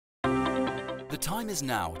The time is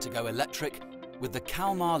now to go electric with the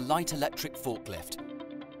Kalmar light electric forklift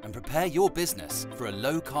and prepare your business for a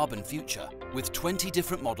low-carbon future. With 20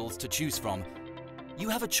 different models to choose from, you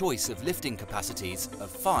have a choice of lifting capacities of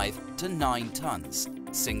 5 to 9 tons,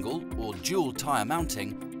 single or dual tyre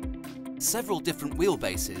mounting, several different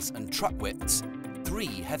wheelbases and truck widths, 3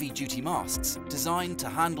 heavy-duty masts designed to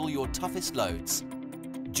handle your toughest loads,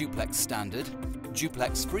 duplex standard,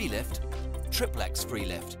 duplex free lift, triplex free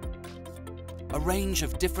lift, a range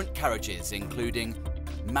of different carriages including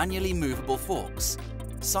manually movable forks,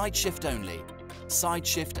 side shift only, side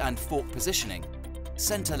shift and fork positioning,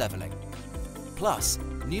 centre levelling, plus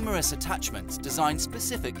numerous attachments designed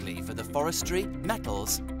specifically for the forestry,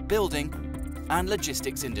 metals, building and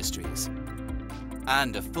logistics industries.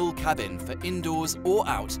 And a full cabin for indoors or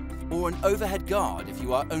out, or an overhead guard if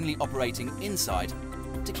you are only operating inside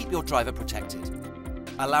to keep your driver protected,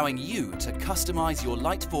 allowing you to customise your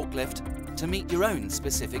light forklift to meet your own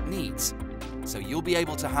specific needs, so you'll be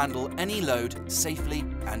able to handle any load safely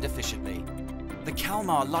and efficiently. The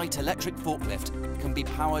Kalmar light electric forklift can be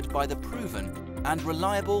powered by the proven and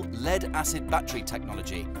reliable lead-acid battery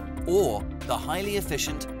technology or the highly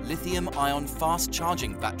efficient lithium-ion fast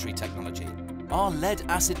charging battery technology. Our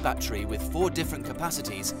lead-acid battery with 4 different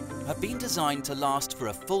capacities have been designed to last for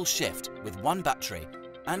a full shift with one battery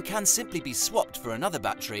and can simply be swapped for another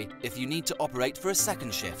battery if you need to operate for a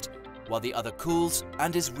second shift while the other cools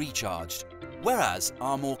and is recharged. Whereas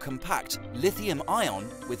our more compact lithium-ion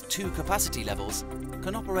with 2 capacity levels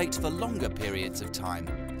can operate for longer periods of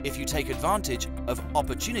time if you take advantage of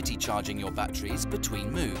opportunity charging your batteries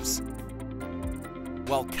between moves.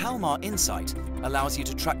 While Kalmar Insight allows you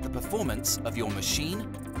to track the performance of your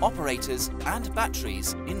machine, operators and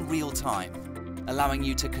batteries in real time, allowing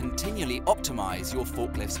you to continually optimize your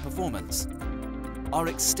forklift's performance. Our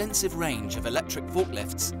extensive range of electric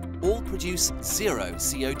forklifts all produce 0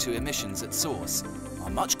 CO2 emissions at source,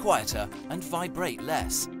 are much quieter and vibrate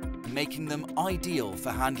less, making them ideal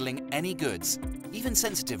for handling any goods, even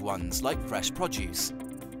sensitive ones like fresh produce.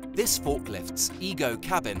 This forklift's Ego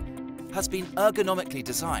cabin has been ergonomically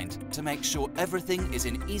designed to make sure everything is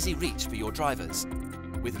in easy reach for your drivers.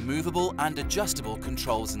 With movable and adjustable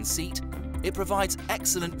controls and seat, it provides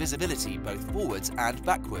excellent visibility both forwards and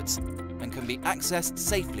backwards and can be accessed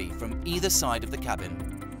safely from either side of the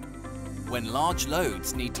cabin. When large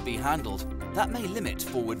loads need to be handled, that may limit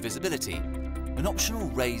forward visibility. An optional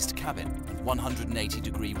raised cabin and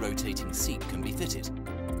 180-degree rotating seat can be fitted.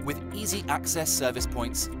 With easy access service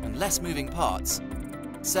points and less moving parts,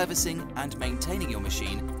 servicing and maintaining your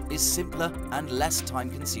machine is simpler and less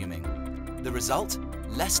time-consuming. The result?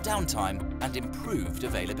 Less downtime and improved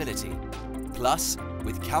availability. Plus,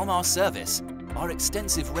 with Kalmar Service, our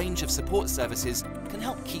extensive range of support services can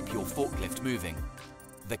help keep your forklift moving.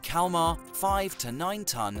 The Kalmar 5 to 9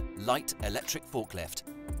 ton light electric forklift.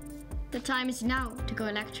 The time is now to go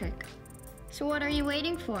electric. So what are you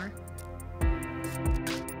waiting for?